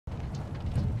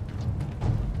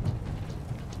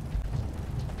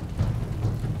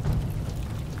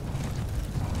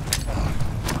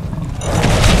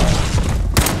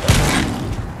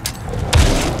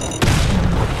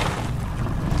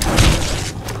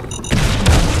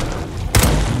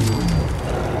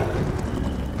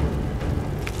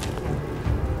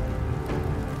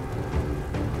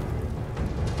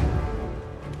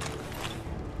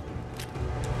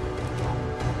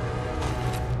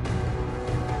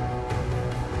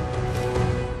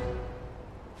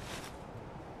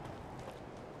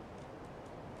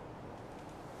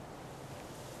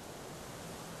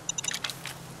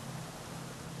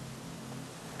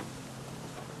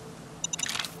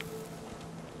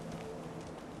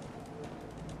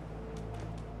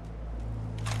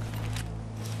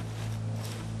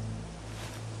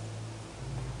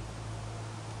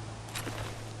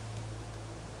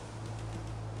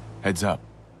Heads up.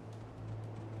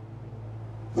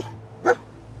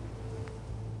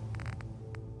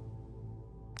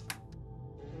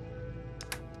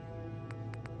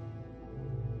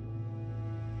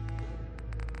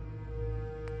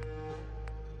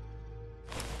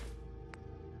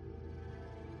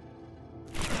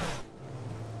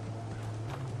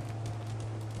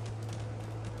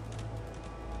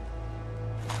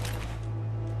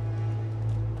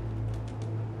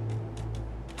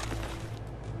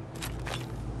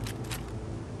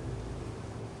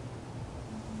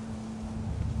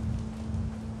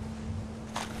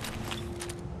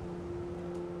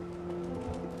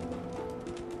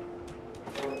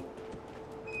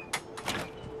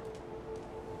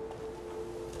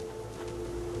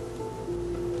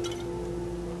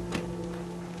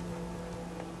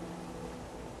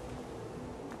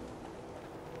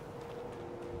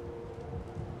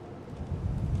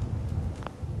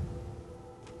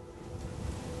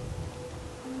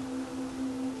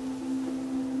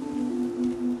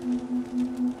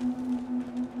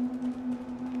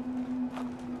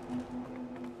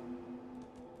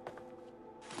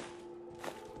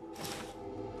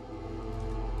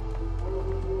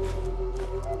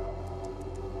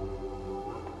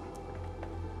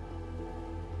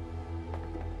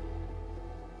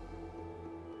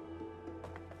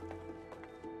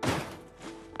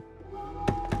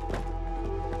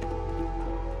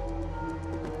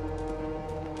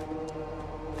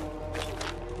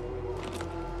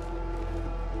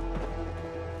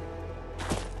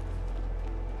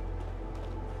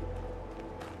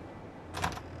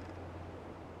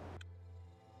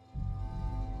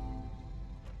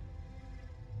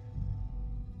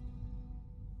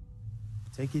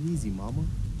 Take it easy, Mama.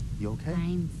 You okay?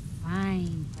 I'm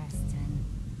fine, Preston.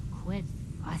 Quit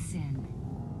fussing.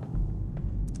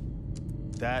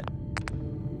 That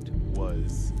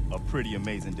was a pretty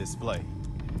amazing display.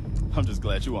 I'm just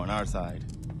glad you were on our side.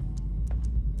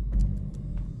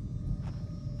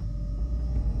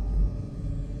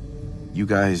 You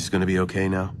guys gonna be okay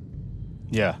now?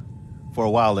 Yeah, for a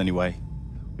while anyway.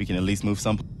 We can at least move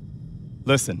some.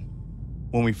 Listen,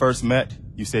 when we first met,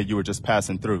 you said you were just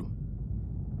passing through.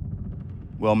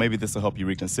 Well, maybe this will help you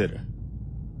reconsider.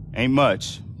 Ain't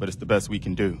much, but it's the best we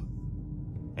can do.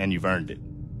 And you've earned it.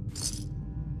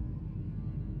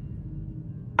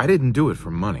 I didn't do it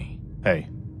for money. Hey,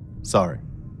 sorry.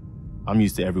 I'm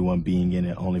used to everyone being in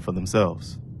it only for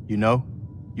themselves. You know,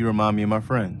 you remind me of my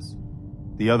friends.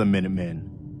 The other Minutemen.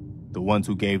 The ones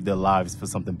who gave their lives for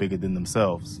something bigger than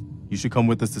themselves. You should come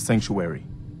with us to Sanctuary.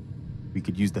 We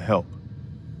could use the help.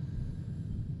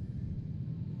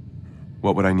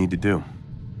 What would I need to do?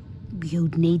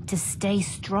 You'd need to stay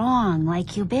strong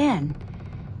like you've been.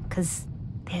 'Cause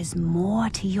there's more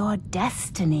to your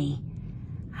destiny.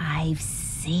 I've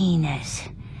seen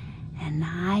it. And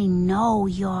I know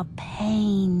your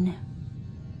pain.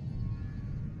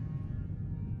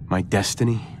 My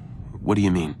destiny? What do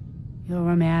you mean?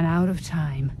 You're a man out of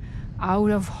time,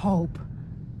 out of hope.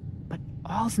 But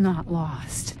all's not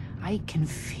lost. I can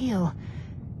feel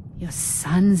your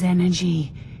son's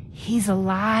energy. He's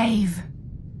alive.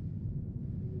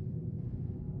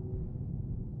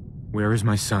 Where is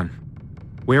my son?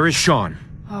 Where is Sean?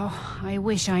 Oh, I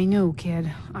wish I knew,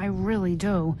 kid. I really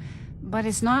do. But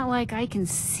it's not like I can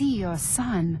see your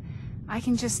son. I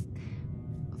can just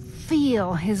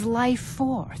feel his life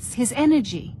force, his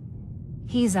energy.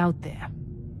 He's out there.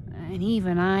 And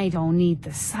even I don't need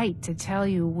the sight to tell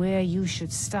you where you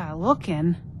should start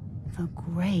looking. The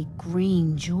great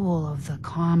green jewel of the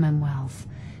Commonwealth.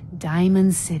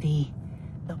 Diamond City.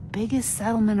 The biggest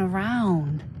settlement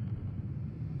around.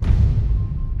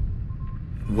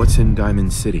 What's in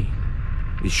Diamond City?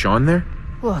 Is Sean there?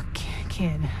 Look,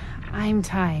 kid, I'm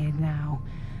tired now.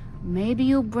 Maybe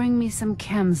you'll bring me some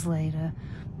chems later.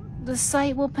 The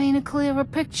sight will paint a clearer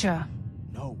picture.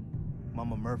 No,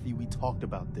 Mama Murphy, we talked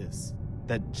about this.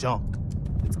 That junk.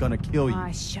 It's gonna kill you.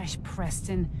 Ah, shush,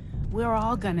 Preston. We're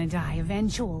all gonna die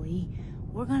eventually.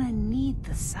 We're gonna need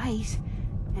the sight.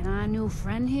 And our new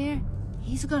friend here,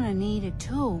 he's gonna need it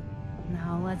too.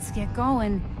 Now let's get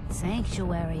going.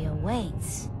 Sanctuary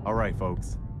awaits. All right,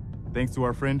 folks. Thanks to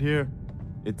our friend here,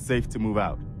 it's safe to move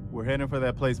out. We're heading for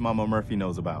that place Mama Murphy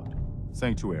knows about.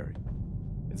 Sanctuary.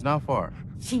 It's not far.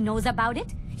 She knows about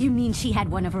it? You mean she had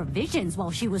one of her visions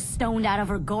while she was stoned out of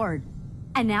her gourd?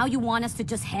 And now you want us to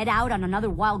just head out on another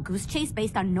wild goose chase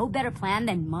based on no better plan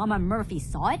than Mama Murphy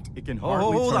saw it? It can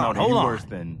hardly turn out any worse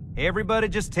than... Everybody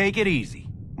just take it easy.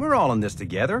 We're all in this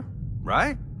together,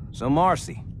 right? So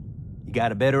Marcy, you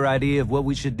got a better idea of what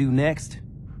we should do next?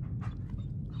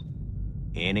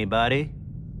 Anybody?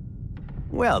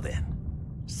 Well then,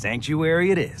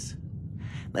 Sanctuary it is.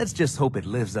 Let's just hope it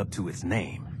lives up to its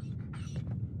name.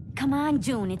 Come on,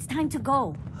 June, it's time to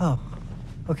go. Oh,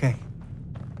 okay.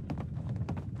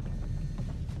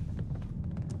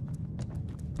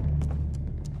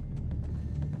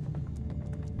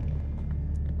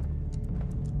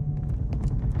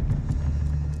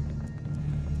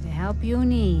 The help you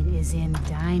need is in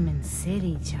Diamond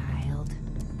City, child.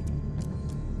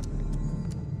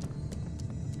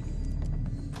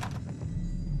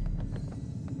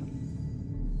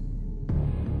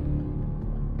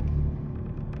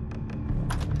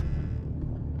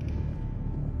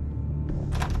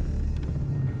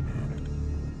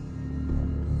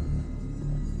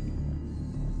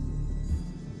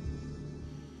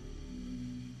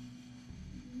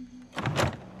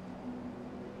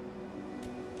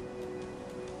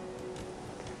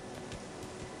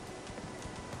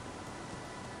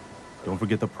 Don't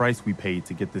forget the price we paid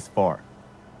to get this far.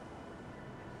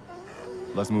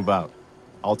 Let's move out.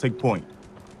 I'll take point.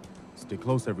 Stay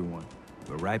close, everyone.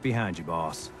 We're right behind you,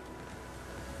 boss.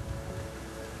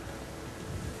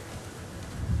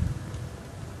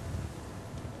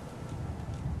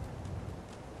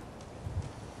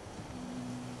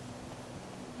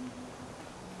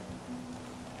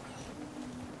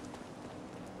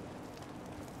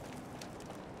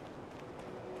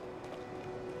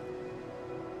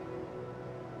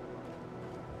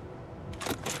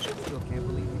 Still can't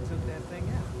believe you took that thing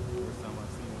out. First time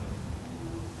I've seen one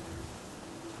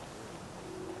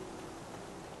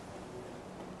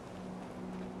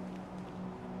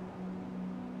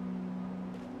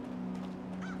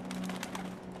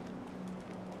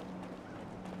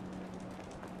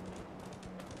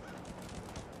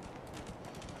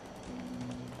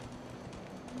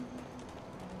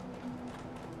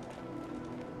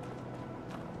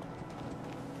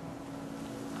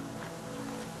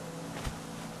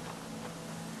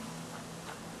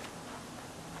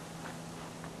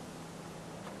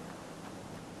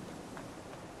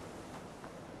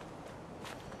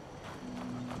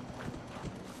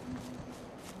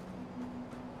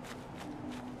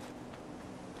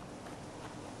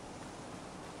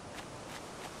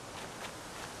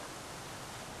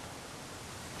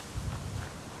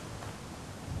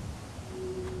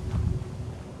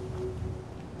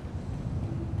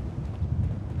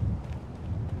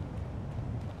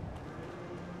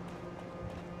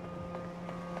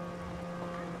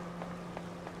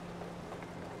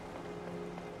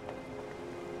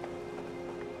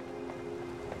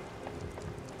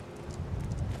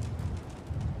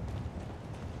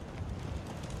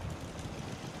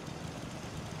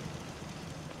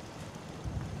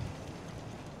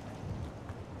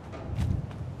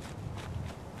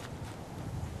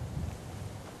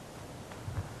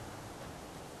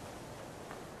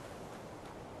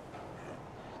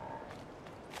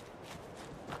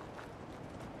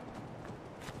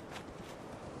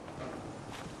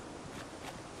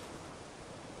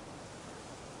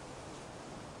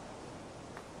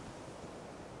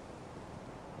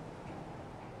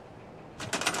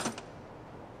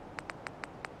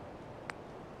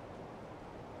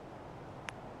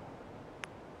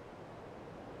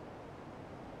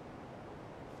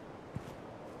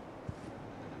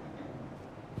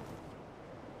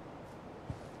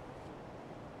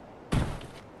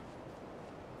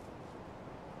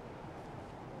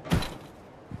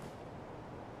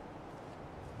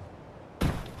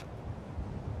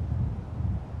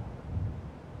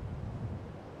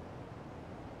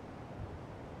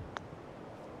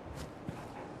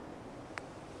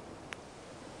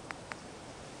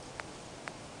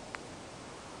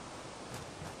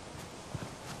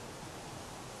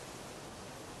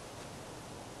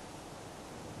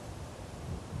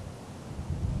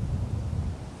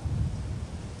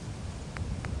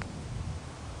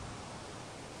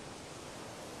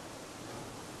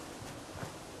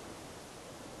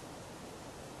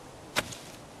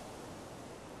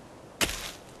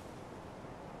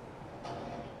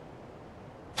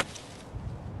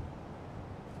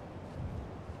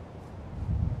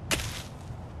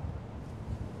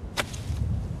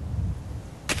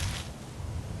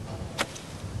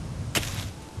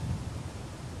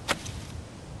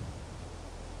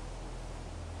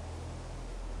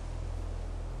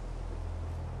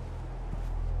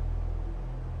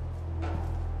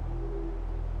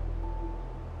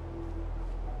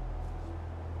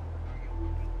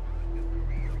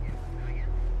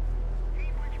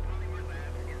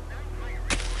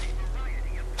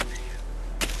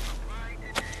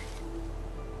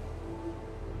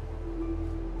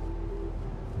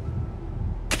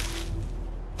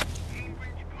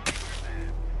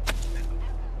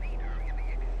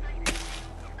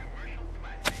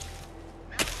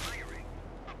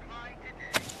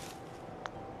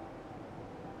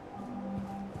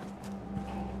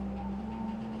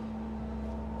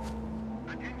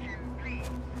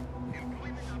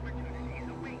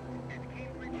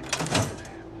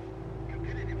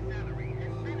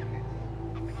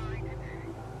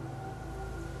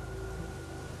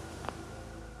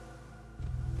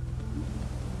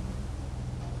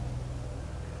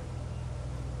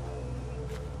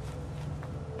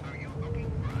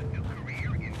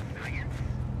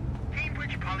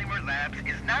Labs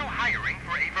is now hiring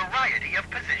for a variety of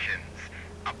positions.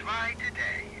 Apply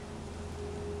today.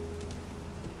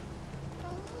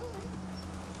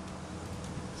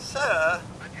 Sir,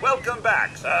 welcome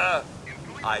back, sir.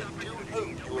 I do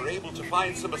hope you were able to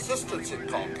find some assistance in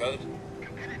Concord.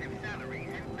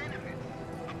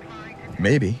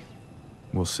 Maybe.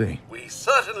 We'll see. We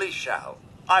certainly shall.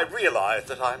 I realize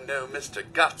that I'm no Mr.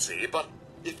 Gutsy, but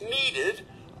if needed,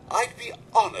 I'd be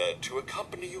honored to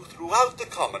accompany you throughout the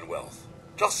Commonwealth.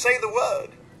 Just say the word.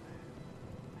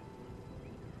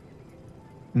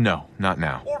 No, not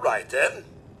now. All right, then.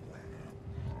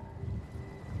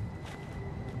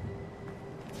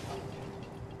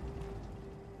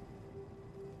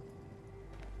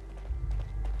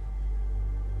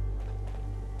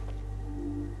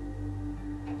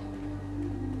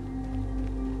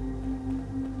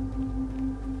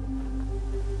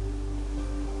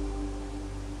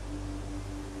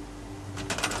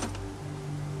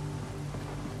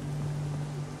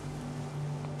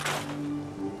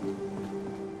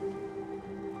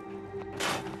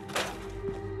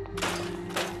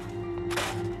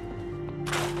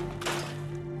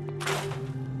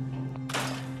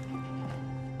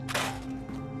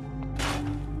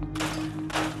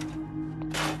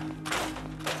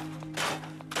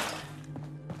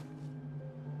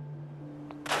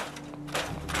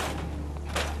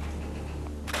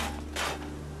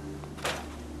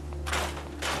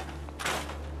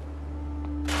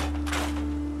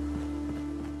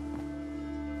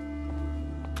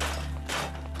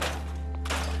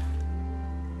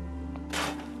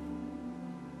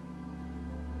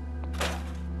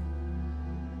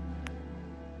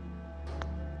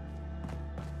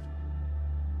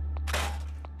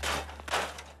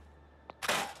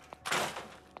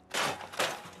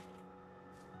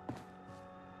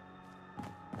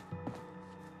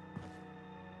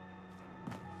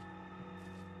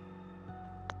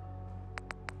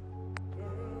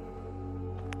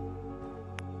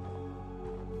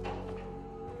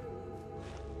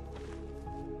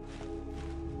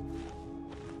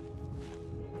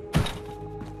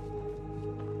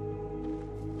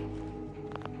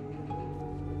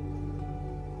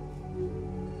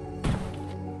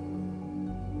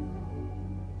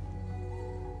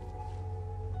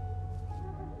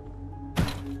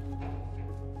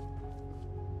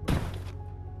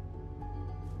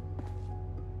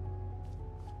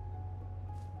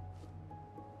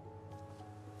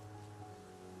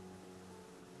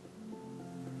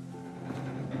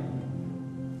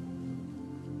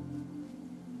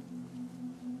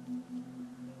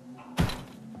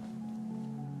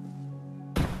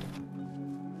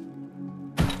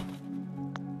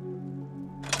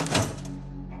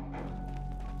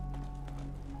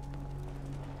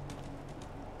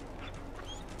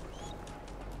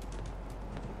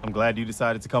 I'm glad you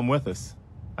decided to come with us.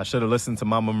 I should have listened to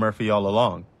Mama Murphy all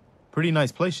along. Pretty nice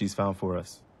place she's found for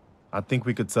us. I think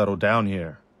we could settle down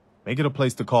here. Make it a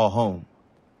place to call home.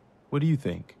 What do you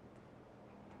think?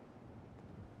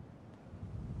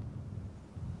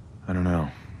 I don't know.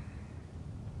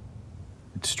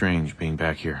 It's strange being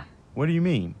back here. What do you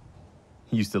mean?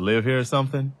 You used to live here or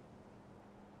something?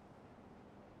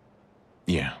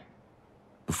 Yeah.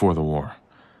 Before the war.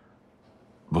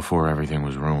 Before everything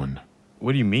was ruined.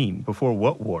 What do you mean? Before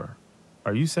what war?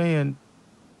 Are you saying...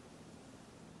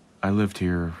 I lived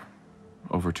here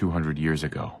over 200 years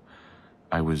ago.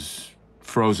 I was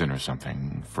frozen or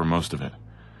something for most of it.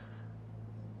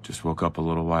 Just woke up a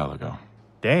little while ago.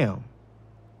 Damn.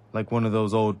 Like one of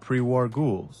those old pre-war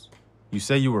ghouls. You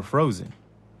say you were frozen.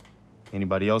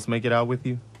 Anybody else make it out with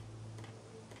you?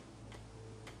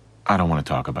 I don't want to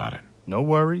talk about it. No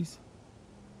worries.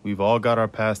 We've all got our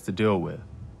past to deal with.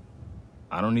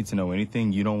 I don't need to know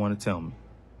anything you don't want to tell me.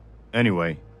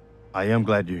 Anyway, I am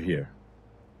glad you're here.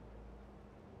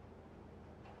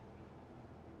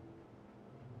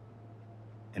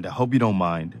 And I hope you don't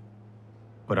mind,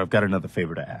 but I've got another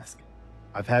favor to ask.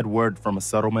 I've had word from a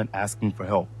settlement asking for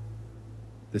help.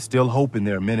 There's still hope in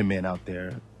there are Minutemen out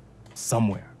there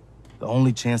somewhere. The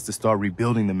only chance to start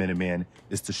rebuilding the Minutemen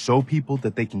is to show people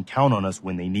that they can count on us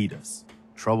when they need us.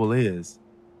 Trouble is,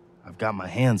 I've got my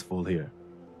hands full here.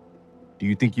 Do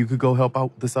you think you could go help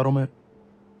out the settlement?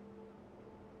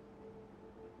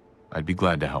 I'd be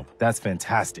glad to help. That's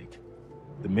fantastic.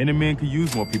 The Minutemen could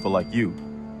use more people like you.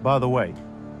 By the way,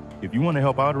 if you want to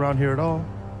help out around here at all,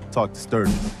 talk to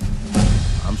Sturdy.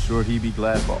 I'm sure he'd be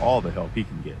glad for all the help he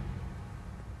can get.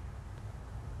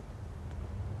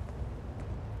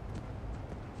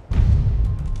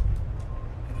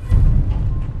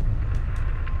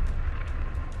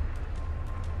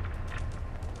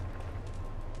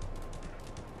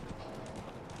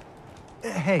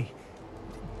 Hey,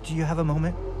 Do you have a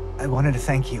moment? I wanted to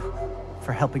thank you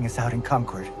for helping us out in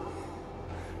Concord.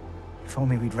 If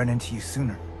only we'd run into you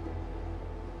sooner.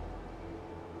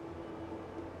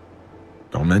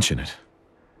 Don't mention it.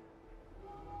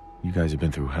 You guys have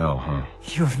been through hell, huh?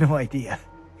 You have no idea.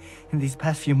 In these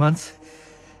past few months,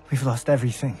 we've lost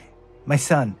everything. My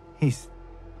son, he's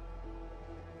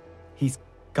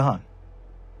gone.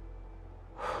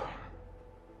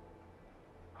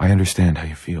 I understand how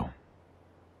you feel.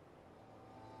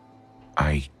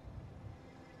 I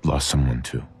lost someone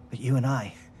too. But you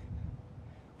and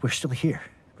we're still here,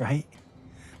 right?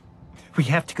 We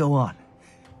have to go on.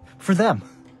 For them.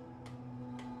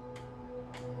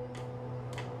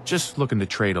 Just looking to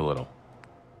trade a little.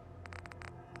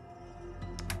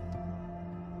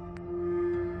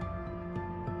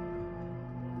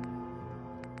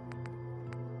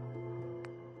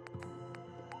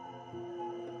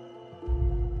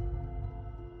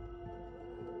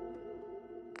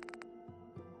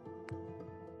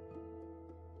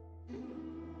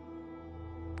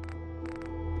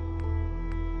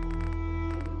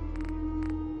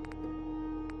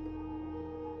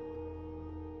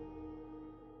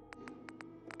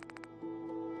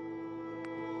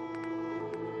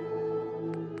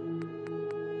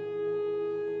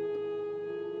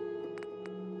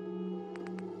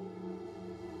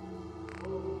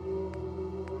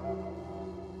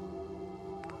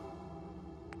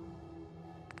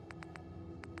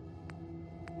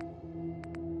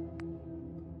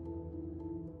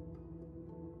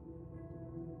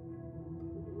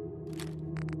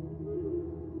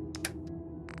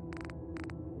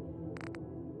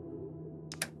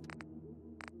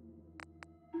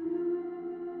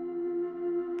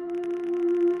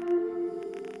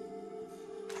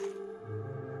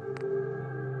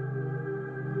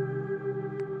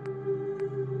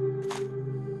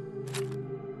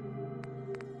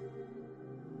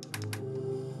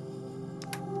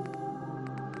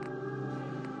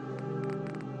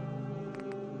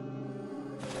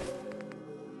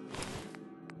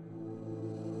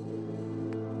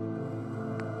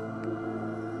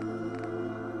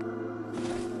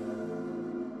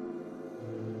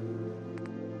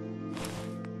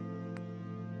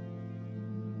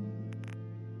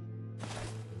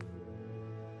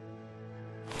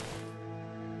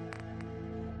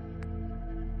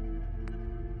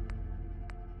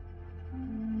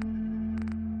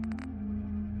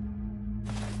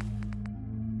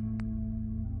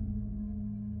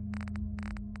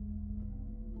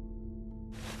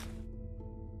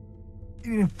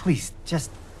 Please,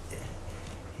 just...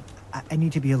 I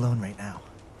need to be alone right now.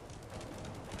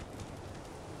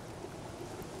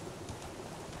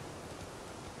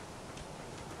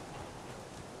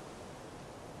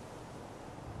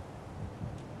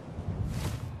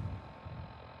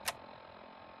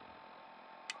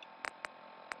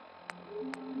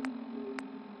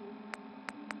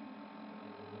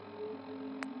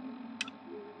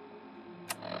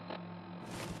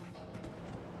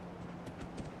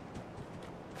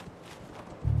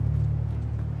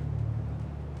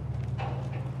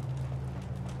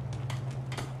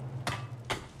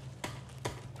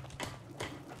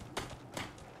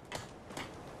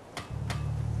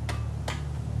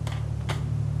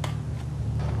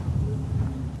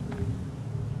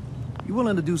 You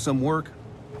willing to do some work?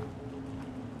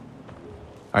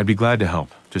 I'd be glad to help.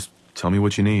 Just tell me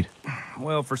what you need.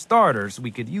 Well, for starters,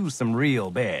 we could use some real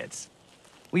beds.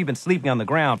 We've been sleeping on the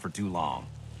ground for too long.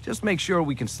 Just make sure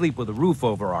we can sleep with a roof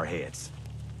over our heads.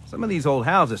 Some of these old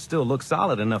houses still look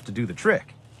solid enough to do the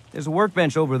trick. There's a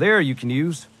workbench over there you can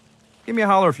use. Give me a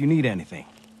holler if you need anything.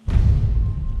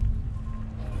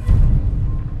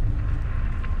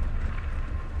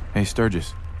 Hey,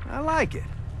 Sturgis. I like it.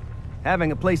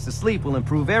 Having a place to sleep will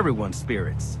improve everyone's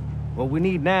spirits. What we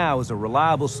need now is a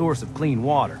reliable source of clean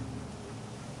water.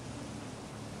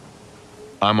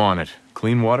 I'm on it.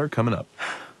 Clean water coming up.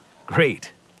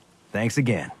 Great. Thanks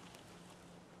again.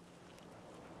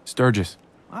 Sturgis.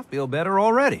 I feel better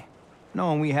already,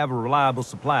 knowing we have a reliable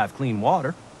supply of clean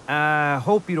water. I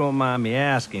hope you don't mind me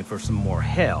asking for some more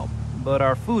help, but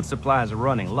our food supplies are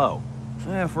running low.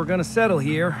 If we're gonna settle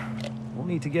here, we'll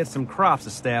need to get some crops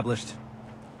established.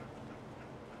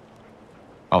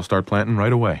 I'll start planting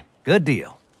right away. Good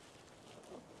deal.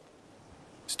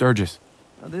 Sturgis.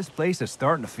 Now, this place is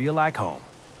starting to feel like home.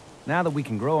 Now that we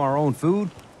can grow our own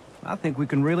food, I think we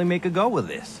can really make a go with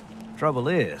this. Trouble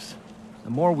is, the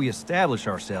more we establish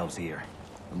ourselves here,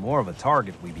 the more of a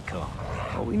target we become.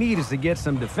 What we need is to get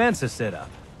some defenses set up.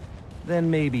 Then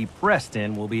maybe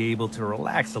Preston will be able to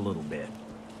relax a little bit.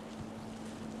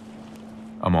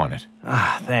 I'm on it.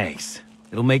 Thanks.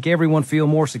 It'll make everyone feel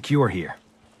more secure here.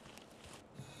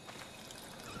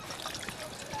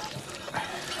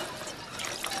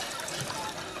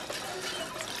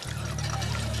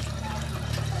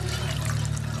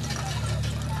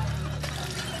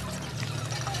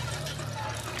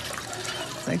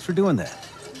 Thanks for doing that.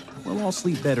 We'll all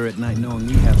sleep better at night knowing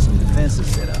we have some defenses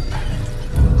set up.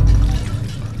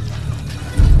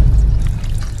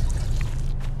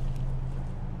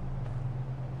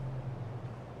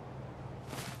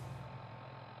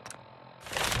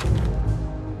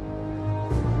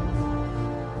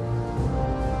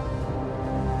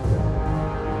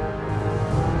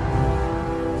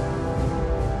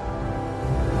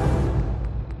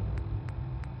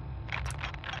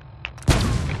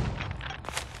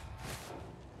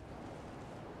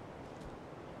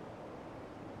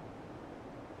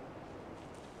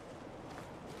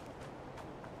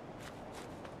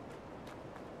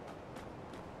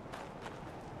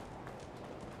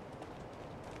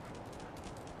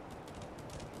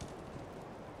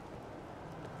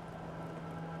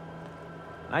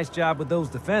 Nice job with those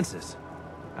defenses.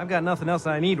 I've got nothing else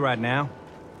I need right now.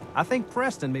 I think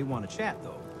Preston may want to chat,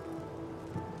 though.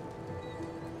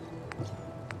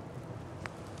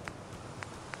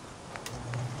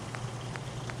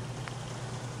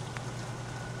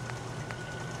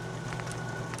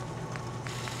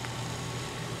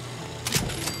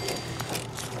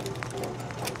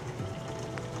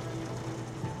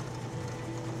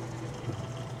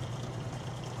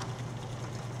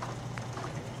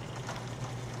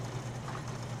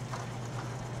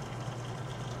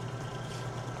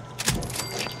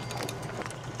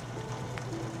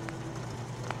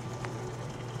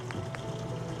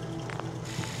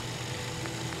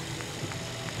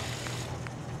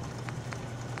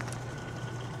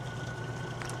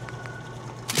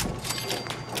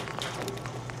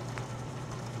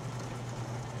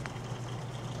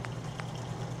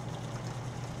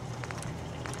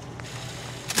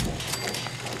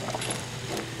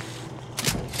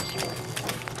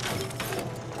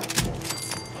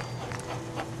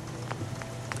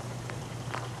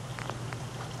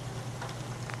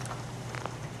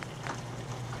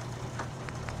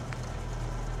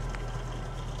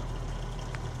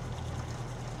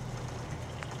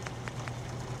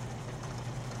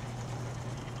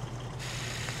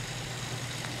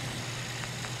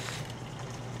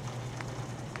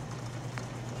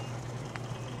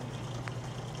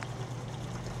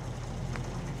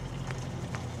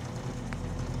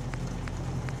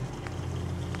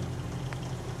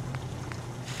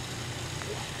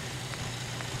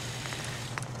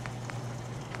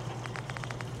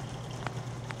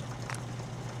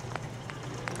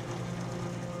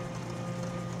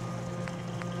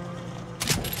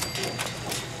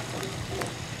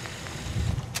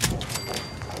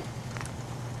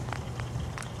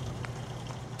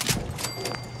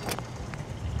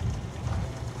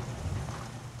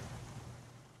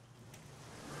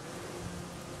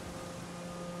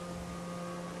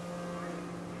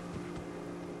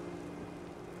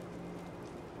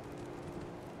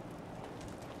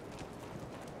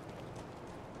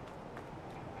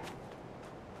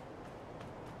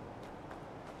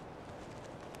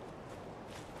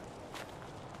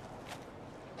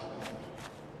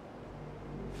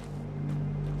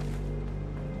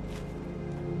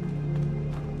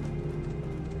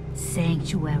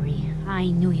 Sanctuary. I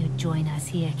knew you'd join us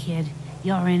here, kid.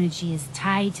 Your energy is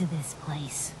tied to this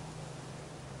place.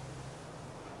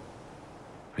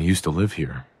 I used to live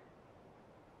here.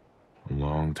 A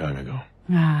long time ago.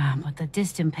 Ah, but the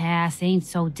distant past ain't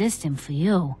so distant for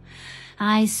you.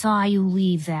 I saw you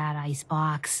leave that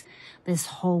icebox. This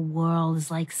whole world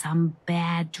is like some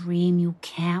bad dream you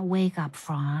can't wake up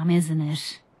from, isn't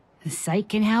it? The site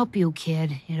can help you,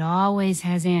 kid. It always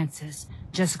has answers.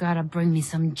 Just gotta bring me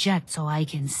some jet so I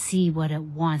can see what it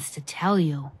wants to tell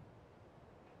you.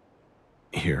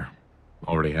 Here.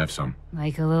 Already have some.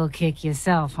 Like a little kick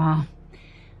yourself, huh?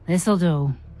 This'll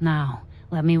do. Now,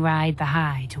 let me ride the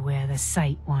high to where the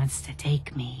site wants to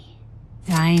take me.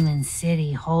 Diamond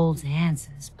City holds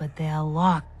answers, but they're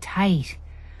locked tight.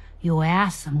 You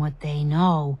ask them what they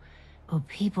know, but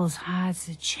people's hearts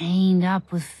are chained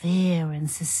up with fear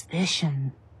and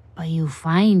suspicion. But you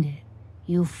find it.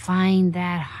 You find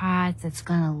that heart that's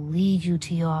gonna lead you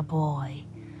to your boy.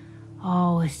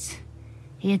 Oh,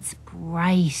 it's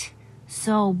bright.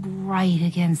 So bright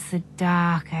against the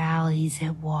dark alleys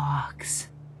it walks.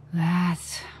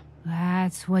 That's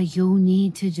what you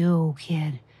need to do,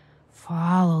 kid.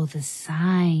 Follow the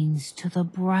signs to the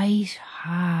bright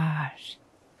heart.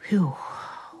 Phew.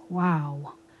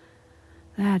 Wow.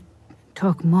 That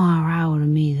took more out of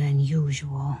me than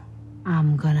usual.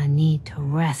 I'm gonna need to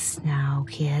rest now,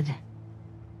 kid.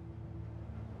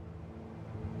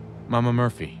 Mama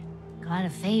Murphy. Got a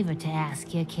favor to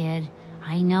ask you, kid.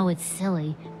 I know it's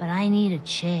silly, but I need a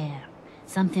chair.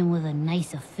 Something with a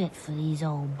nicer fit for these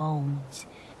old bones.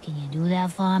 Can you do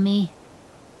that for me?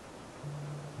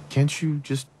 Can't you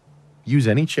just use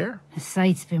any chair? The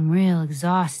site's been real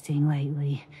exhausting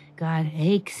lately. Got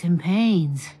aches and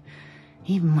pains,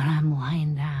 even when I'm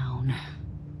lying down.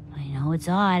 I know it's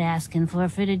odd asking for a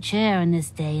fitted chair in this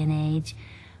day and age,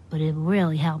 but it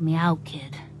really helped me out,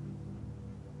 kid.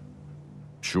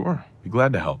 Sure, be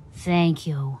glad to help. Thank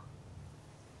you.